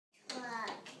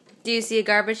Do you see a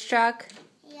garbage truck?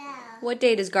 Yeah. What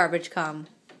day does garbage come?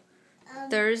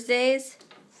 Thursdays?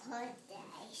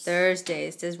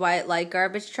 Thursdays. Does Wyatt like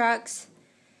garbage trucks?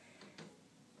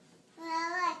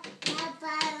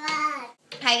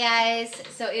 Hi guys.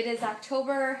 So it is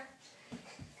October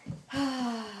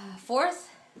 4th,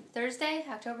 Thursday?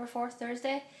 October 4th,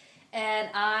 Thursday. And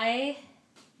I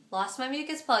lost my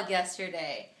mucus plug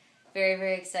yesterday. Very,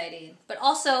 very exciting. But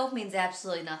also means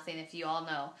absolutely nothing, if you all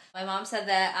know. My mom said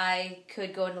that I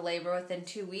could go into labor within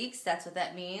 2 weeks. That's what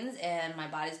that means. And my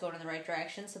body's going in the right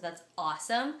direction, so that's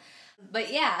awesome.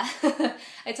 But yeah,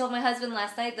 I told my husband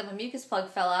last night that my mucus plug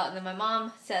fell out, and then my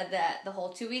mom said that the whole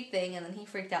 2 week thing, and then he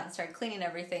freaked out and started cleaning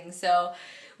everything. So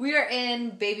we are in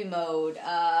baby mode,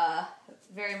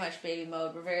 very much baby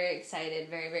mode. We're very excited,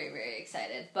 very, very, very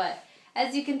excited. But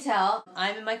as you can tell,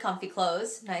 I'm in my comfy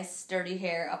clothes, nice sturdy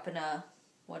hair up in a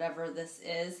whatever this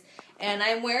is, and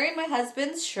I'm wearing my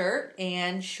husband's shirt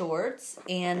and shorts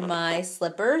and my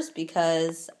slippers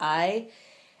because I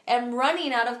am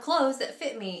running out of clothes that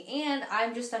fit me, and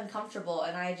I'm just uncomfortable,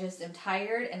 and I just am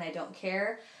tired, and I don't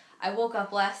care. I woke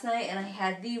up last night, and I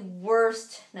had the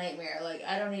worst nightmare. Like,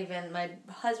 my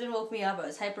husband woke me up, I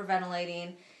was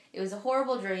hyperventilating. It was a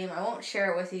horrible dream. I won't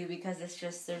share it with you because it's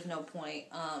just, there's no point.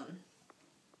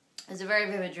 It was a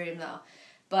very vivid dream, though.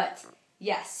 But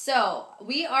yes, so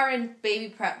we are in baby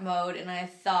prep mode, and I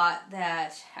thought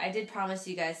that I did promise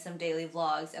you guys some daily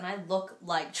vlogs, and I look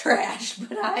like trash,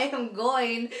 but I am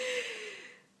going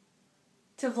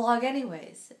to vlog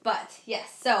anyways. But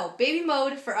yes, so baby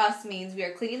mode for us means we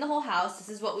are cleaning the whole house. This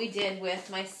is what we did with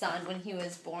my son when he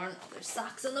was born. Oh, there's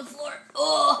socks on the floor.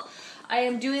 Oh, I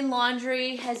am doing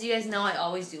laundry. As you guys know, I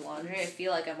always do laundry. I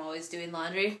feel like I'm always doing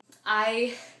laundry.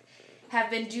 I have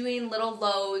been doing little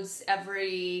loads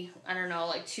every, I don't know,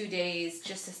 like 2 days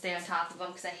just to stay on top of them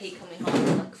because I hate coming home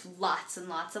with like lots and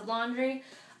lots of laundry.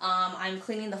 I'm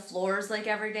cleaning the floors like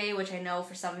every day, which I know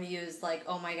for some of you is like,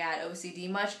 oh my god, OCD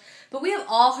much. But we have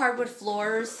all hardwood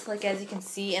floors, like as you can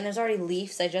see, and there's already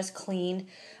leaves I just cleaned.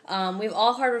 We have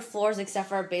all hardwood floors except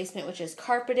for our basement, which is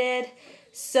carpeted.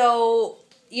 So,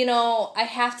 you know, I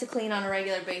have to clean on a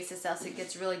regular basis, else it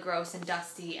gets really gross and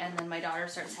dusty, and then my daughter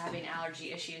starts having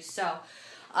allergy issues. So,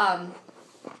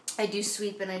 I do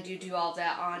sweep and I do all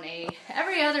that on a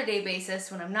every other day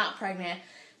basis when I'm not pregnant,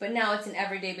 but now it's an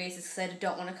everyday basis because I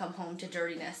don't want to come home to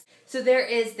dirtiness. So there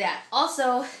is that.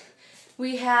 Also,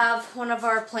 we have one of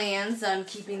our plans on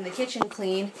keeping the kitchen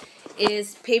clean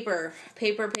is paper.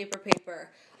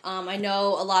 I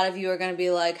know a lot of you are going to be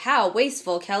like, how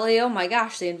wasteful, Kelly? Oh my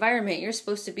gosh, the environment. You're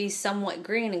supposed to be somewhat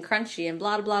green and crunchy and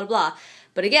blah, blah, blah.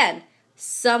 But again,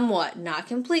 somewhat, not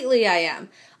completely I am.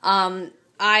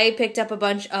 I picked up a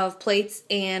bunch of plates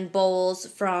and bowls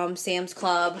from Sam's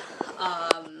Club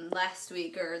last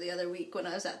week or the other week when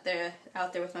I was out there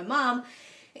with my mom.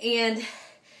 And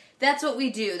that's what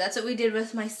we do. That's what we did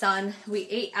with my son. We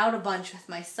ate out a bunch with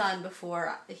my son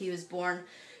before he was born,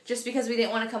 just because we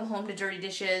didn't want to come home to dirty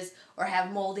dishes or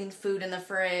have molding food in the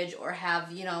fridge or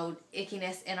have, you know,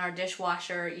 ickiness in our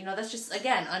dishwasher. You know, that's just,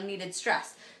 again, unneeded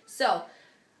stress. So,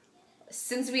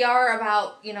 since we are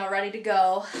about, you know, ready to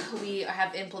go, we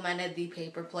have implemented the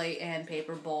paper plate and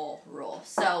paper bowl rule.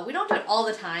 So, we don't do it all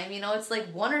the time, you know, it's like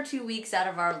 1 or 2 weeks out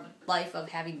of our life of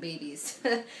having babies.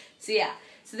 So, yeah.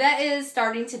 So, that is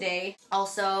starting today.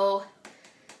 Also,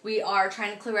 we are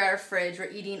trying to clear out our fridge. We're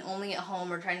eating only at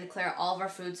home. We're trying to clear out all of our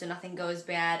food so nothing goes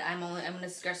bad. I'm going to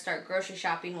start grocery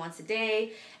shopping once a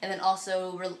day, and then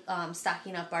also we're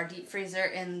stocking up our deep freezer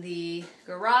in the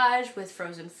garage with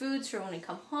frozen foods for when we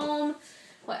come home.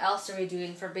 What else are we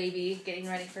doing for baby? Getting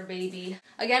ready for baby.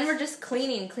 Again, we're just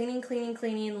cleaning,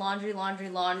 laundry.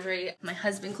 My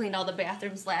husband cleaned all the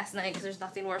bathrooms last night because there's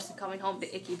nothing worse than coming home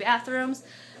to icky bathrooms.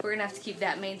 We're going to have to keep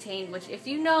that maintained, which, if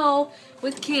you know,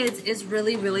 with kids is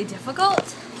really, really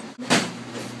difficult.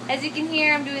 As you can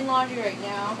hear, I'm doing laundry right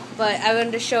now, but I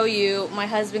wanted to show you my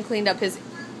husband cleaned up his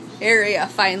area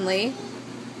finally.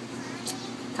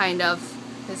 Kind of.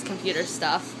 His computer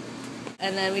stuff.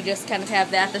 And then we just kind of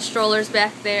have that. The stroller's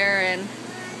back there and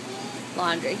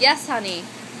laundry. Yes, honey.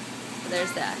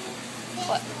 There's that.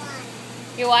 What?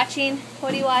 You're watching?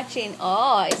 What are you watching?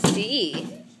 Oh, I see.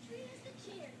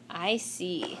 I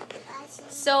see.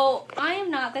 So, I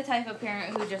am not the type of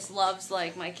parent who just loves,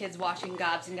 like, my kids watching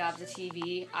gobs and gobs of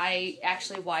TV.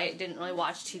 Wyatt didn't really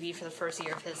watch TV for the first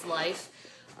year of his life.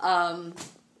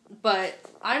 But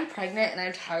I'm pregnant and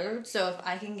I'm tired, so if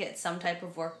I can get some type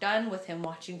of work done with him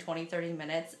watching 20-30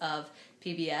 minutes of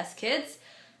PBS Kids,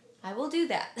 I will do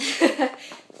that.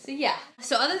 So yeah.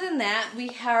 So other than that,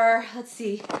 we are, let's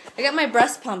see, I got my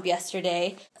breast pump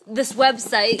yesterday. This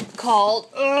website called,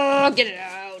 get it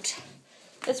out,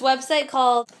 this website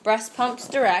called Breast Pumps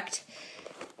Direct.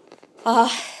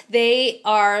 They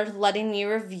are letting me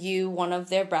review one of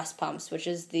their breast pumps, which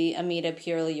is the Amita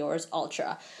Purely Yours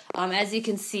Ultra. As you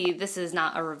can see, this is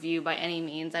not a review by any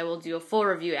means. I will do a full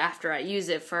review after I use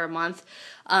it for a month.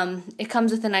 It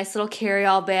comes with a nice little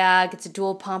carry-all bag. It's a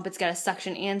dual pump. It's got a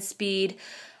suction and speed.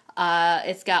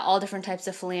 It's got all different types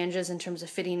of phalanges in terms of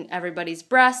fitting everybody's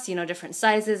breasts, different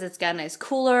sizes. It's got a nice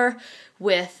cooler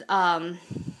with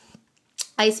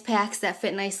ice packs that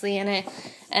fit nicely in it.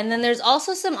 And then there's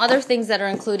also some other things that are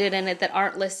included in it that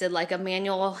aren't listed, like a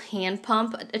manual hand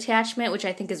pump attachment, which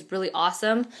I think is really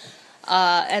awesome.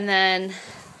 And then,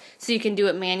 so you can do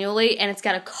it manually, and it's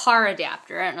got a car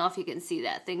adapter. I don't know if you can see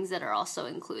that, things that are also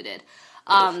included.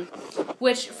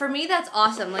 Which, for me, that's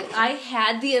awesome. Like, I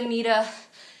had the Amita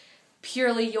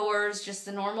Purely Yours, just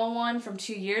the normal one, from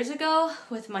 2 years ago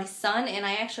with my son, and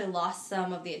I actually lost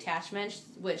some of the attachments,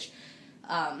 which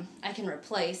I can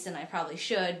replace, and I probably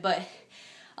should, but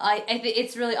I think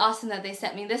it's really awesome that they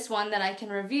sent me this one that I can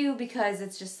review, because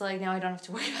it's just like, now I don't have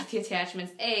to worry about the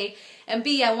attachments, A, and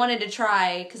B, I wanted to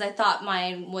try, because I thought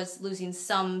mine was losing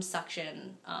some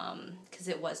suction, because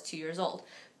it was 2 years old.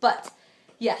 But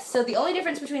yes, so the only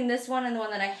difference between this one and the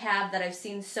one that I have that I've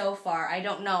seen so far, I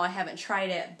don't know, I haven't tried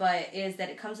it, but is that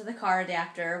it comes with a car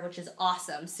adapter, which is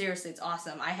awesome. Seriously, it's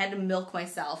awesome. I had to milk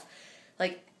myself,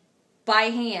 like, by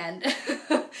hand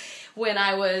when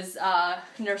I was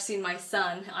nursing my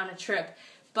son on a trip.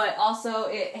 But also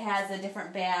it has a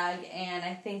different bag, and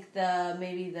I think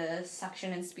maybe the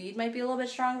suction and speed might be a little bit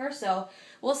stronger, so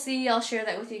we'll see. I'll share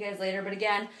that with you guys later. But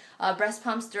again,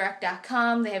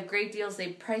 breastpumpsdirect.com, they have great deals,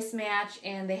 they price match,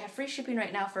 and they have free shipping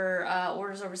right now for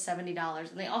orders over $70.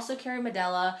 And they also carry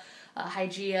Medela,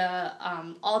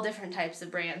 Hygieia, all different types of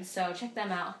brands, so check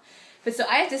them out. But so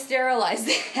I have to sterilize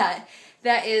that.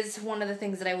 That is one of the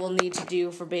things that I will need to do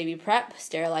for baby prep,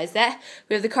 sterilize that.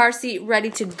 We have the car seat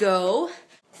ready to go.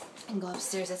 I can go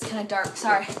upstairs, it's kind of dark,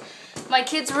 sorry. My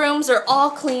kids' rooms are all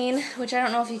clean, which I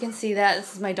don't know if you can see that.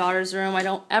 This is my daughter's room. I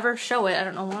don't ever show it. I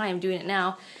don't know why I'm doing it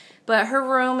now. But her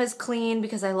room is clean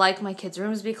because I like my kids'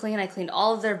 rooms to be clean. I cleaned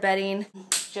all of their bedding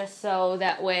just so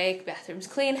that way, bathroom's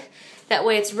clean, that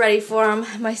way it's ready for them.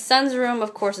 My son's room,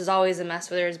 of course, is always a mess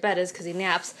where his bed is because he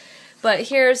naps. But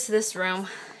here's this room.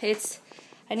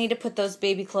 I need to put those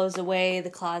baby clothes away. The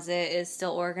closet is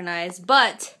still organized.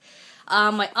 But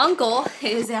my uncle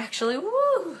has actually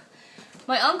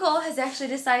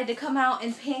decided to come out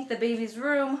and paint the baby's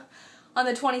room on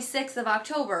the 26th of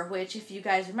October, which, if you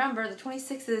guys remember, the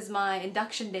 26th is my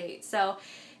induction date. So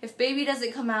if baby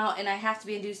doesn't come out and I have to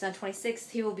be induced on the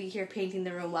 26th, he will be here painting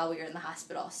the room while we are in the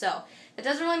hospital. So it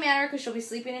doesn't really matter because she'll be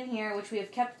sleeping in here, which we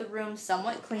have kept the room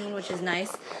somewhat clean, which is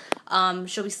nice.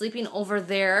 She'll be sleeping over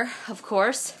there, of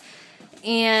course.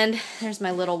 And there's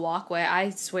my little walkway. I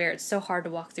swear it's so hard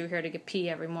to walk through here to get pee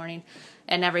every morning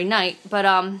and every night. But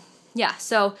yeah,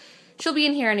 so she'll be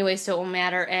in here anyway, so it won't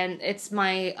matter. And it's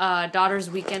my daughter's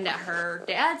weekend at her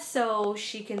dad's, so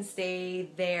she can stay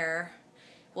there.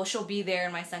 Well, she'll be there,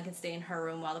 and my son can stay in her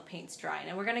room while the paint's drying.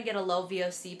 And we're going to get a low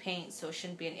VOC paint, so it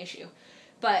shouldn't be an issue.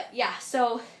 But, yeah,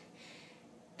 so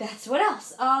that's what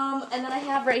else. And then I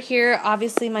have right here,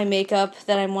 obviously, my makeup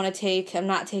that I want to take. I'm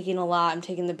not taking a lot. I'm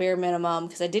taking the bare minimum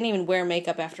because I didn't even wear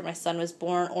makeup after my son was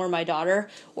born, or my daughter,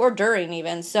 or during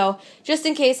even. So just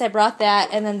in case, I brought that.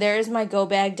 And then there's my go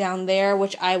bag down there,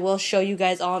 which I will show you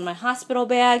guys all in my hospital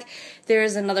bag.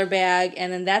 There's another bag,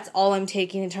 and then that's all I'm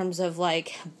taking in terms of,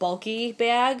 like, bulky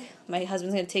bag. My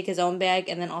husband's going to take his own bag,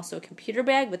 and then also a computer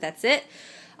bag, but that's it.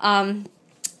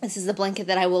 This is the blanket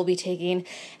that I will be taking,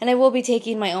 and I will be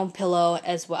taking my own pillow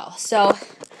as well. So,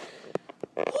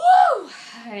 woo!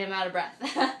 I am out of breath.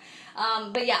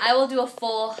 But yeah, I will do a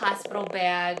full hospital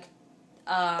bag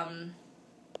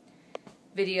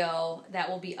video that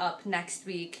will be up next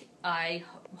week. I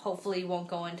hopefully won't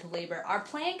go into labor. Our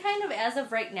plan kind of as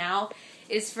of right now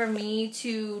is for me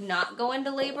to not go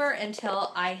into labor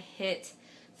until I hit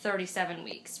 37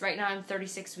 weeks. Right now I'm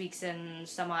 36 weeks and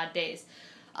some odd days.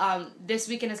 This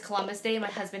weekend is Columbus Day. My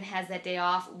husband has that day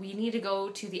off. We need to go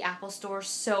to the Apple store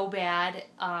so bad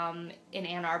in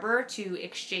Ann Arbor to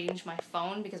exchange my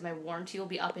phone because my warranty will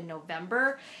be up in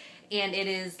November, and it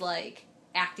is like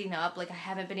acting up. Like I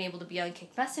haven't been able to be on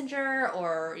Kick Messenger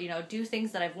or, you know, do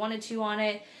things that I've wanted to on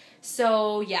it.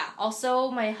 So yeah, also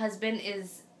my husband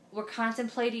we're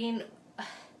contemplating,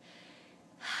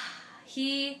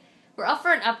 we're up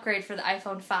for an upgrade for the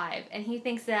iPhone 5, and he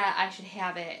thinks that I should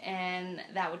have it, and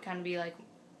that would kind of be like,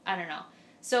 I don't know,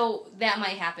 So that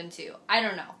might happen too. I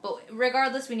don't know. But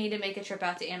regardless, we need to make a trip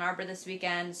out to Ann Arbor this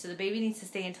weekend, so the baby needs to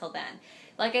stay until then.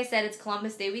 Like I said, it's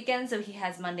Columbus Day weekend, so he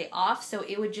has Monday off, so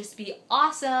it would just be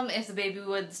awesome if the baby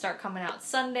would start coming out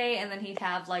Sunday, and then he'd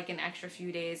have like an extra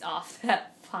few days off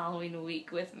that following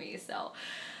week with me. So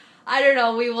I don't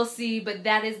know, we will see, but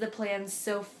that is the plan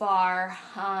so far.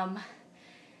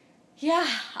 Yeah,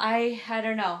 I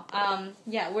don't know.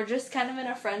 Yeah, we're just kind of in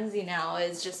a frenzy now.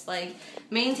 It's just like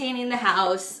maintaining the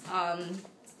house,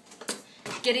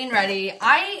 getting ready.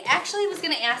 I actually was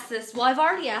going to ask this. Well, I've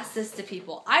already asked this to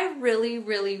people. I really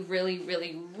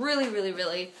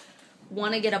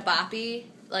want to get a boppy.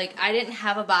 Like, I didn't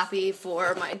have a boppy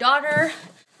for my daughter.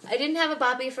 I didn't have a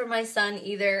boppy for my son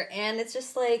either. And it's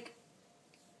just like,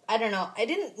 I don't know. I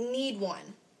didn't need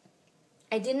one.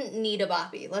 I didn't need a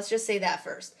boppy. Let's just say that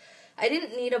first. I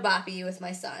didn't need a boppy with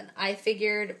my son. I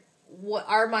figured what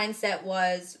our mindset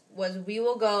was we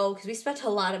will go, because we spent a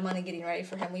lot of money getting ready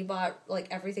for him. We bought like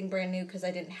everything brand new because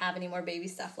I didn't have any more baby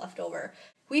stuff left over.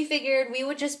 We figured we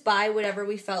would just buy whatever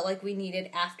we felt like we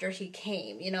needed after he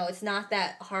came. You know, it's not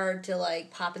that hard to like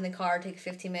pop in the car, take a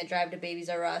 15-minute drive to Babies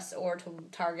R Us or to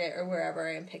Target or wherever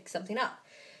and pick something up.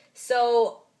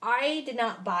 So I did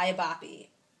not buy a boppy.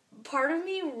 Part of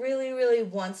me really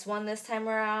wants one this time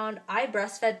around. I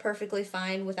breastfed perfectly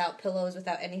fine without pillows,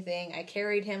 without anything. I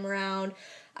carried him around.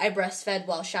 I breastfed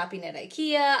while shopping at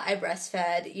IKEA. I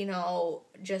breastfed, you know,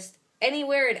 just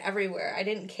anywhere and everywhere. I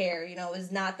didn't care. You know, it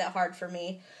was not that hard for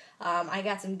me. I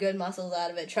got some good muscles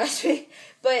out of it, trust me.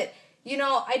 But, you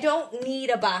know, I don't need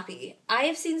a boppy. I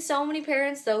have seen so many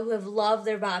parents, though, who have loved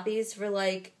their boppies for,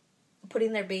 like,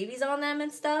 putting their babies on them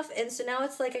and stuff, and so now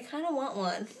it's like I kind of want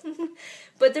one.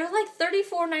 But they're like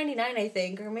 $34.99, I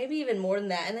think, or maybe even more than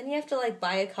that, and then you have to like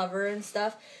buy a cover and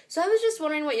stuff. So I was just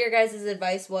wondering what your guys'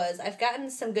 advice was. I've gotten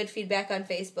some good feedback on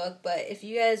Facebook, but if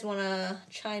you guys want to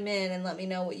chime in and let me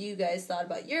know what you guys thought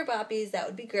about your boppies, that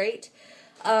would be great.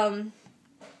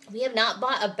 We have not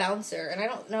bought a bouncer, and I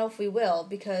don't know if we will,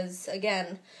 because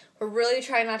again, we're really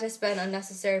trying not to spend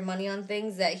unnecessary money on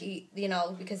things that you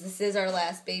know, because this is our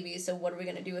last baby, so what are we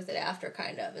going to do with it after,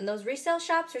 kind of. And those resale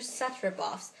shops are such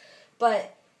ripoffs.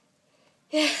 But,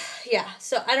 yeah,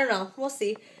 so I don't know. We'll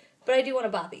see. But I do want a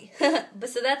boppy. But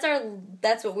so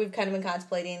that's what we've kind of been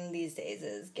contemplating these days,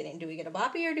 is do we get a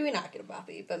boppy or do we not get a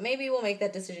boppy? But maybe we'll make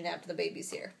that decision after the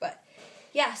baby's here. But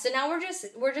yeah, so now we're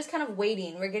just kind of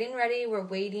waiting. We're getting ready. We're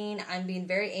waiting. I'm being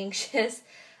very anxious.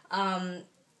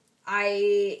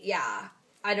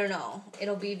 I don't know.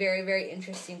 It'll be very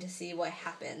interesting to see what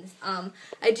happens.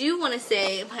 I do want to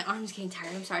say, my arm's getting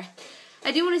tired, I'm sorry.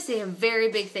 I do want to say a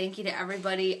very big thank you to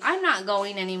everybody. I'm not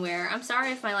going anywhere. I'm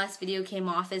sorry if my last video came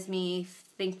off as me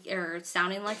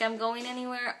sounding like I'm going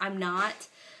anywhere. I'm not.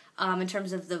 In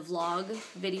terms of the vlog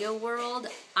video world,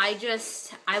 I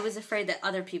was afraid that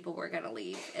other people were going to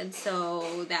leave, and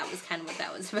so that was kind of what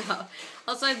that was about.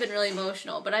 Also, I've been really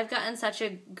emotional, but I've gotten such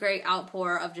a great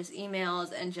outpour of just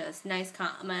emails and just nice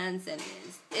comments, and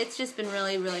it's just been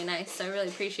really nice, so I really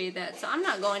appreciate that. So I'm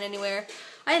not going anywhere.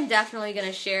 I am definitely going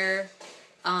to share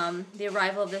the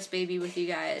arrival of this baby with you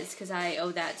guys, because I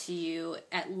owe that to you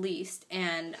at least,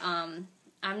 and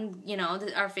you know,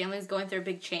 our family's going through a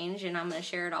big change, and I'm going to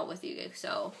share it all with you.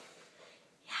 So,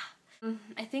 yeah.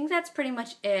 I think that's pretty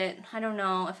much it. I don't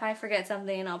know. If I forget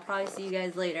something, I'll probably see you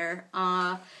guys later.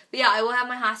 But yeah, I will have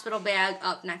my hospital bag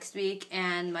up next week,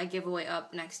 and my giveaway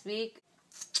up next week.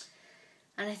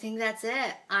 And I think that's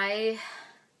it.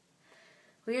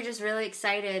 We are just really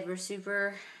excited. We're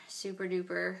super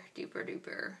duper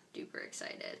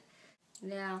excited.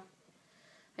 Yeah.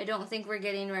 I don't think we're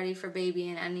getting ready for baby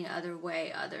in any other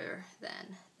way other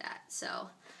than that. So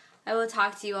I will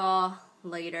talk to you all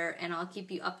later, and I'll keep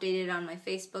you updated on my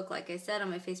Facebook, like I said, on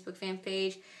my Facebook fan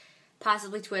page,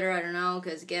 possibly Twitter, I don't know,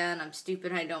 because again, I'm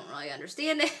stupid, I don't really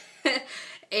understand it,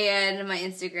 and my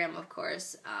Instagram, of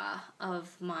course,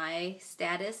 of my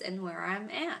status and where I'm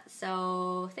at.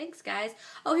 So thanks, guys.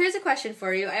 Oh, here's a question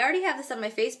for you. I already have this on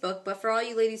my Facebook, but for all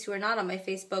you ladies who are not on my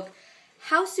Facebook,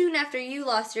 how soon after you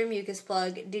lost your mucus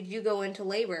plug did you go into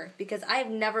labor? Because I've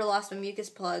never lost my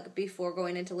mucus plug before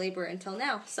going into labor until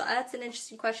now. So that's an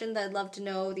interesting question that I'd love to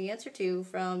know the answer to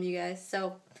from you guys.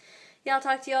 So, yeah, I'll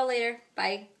talk to you all later.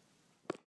 Bye.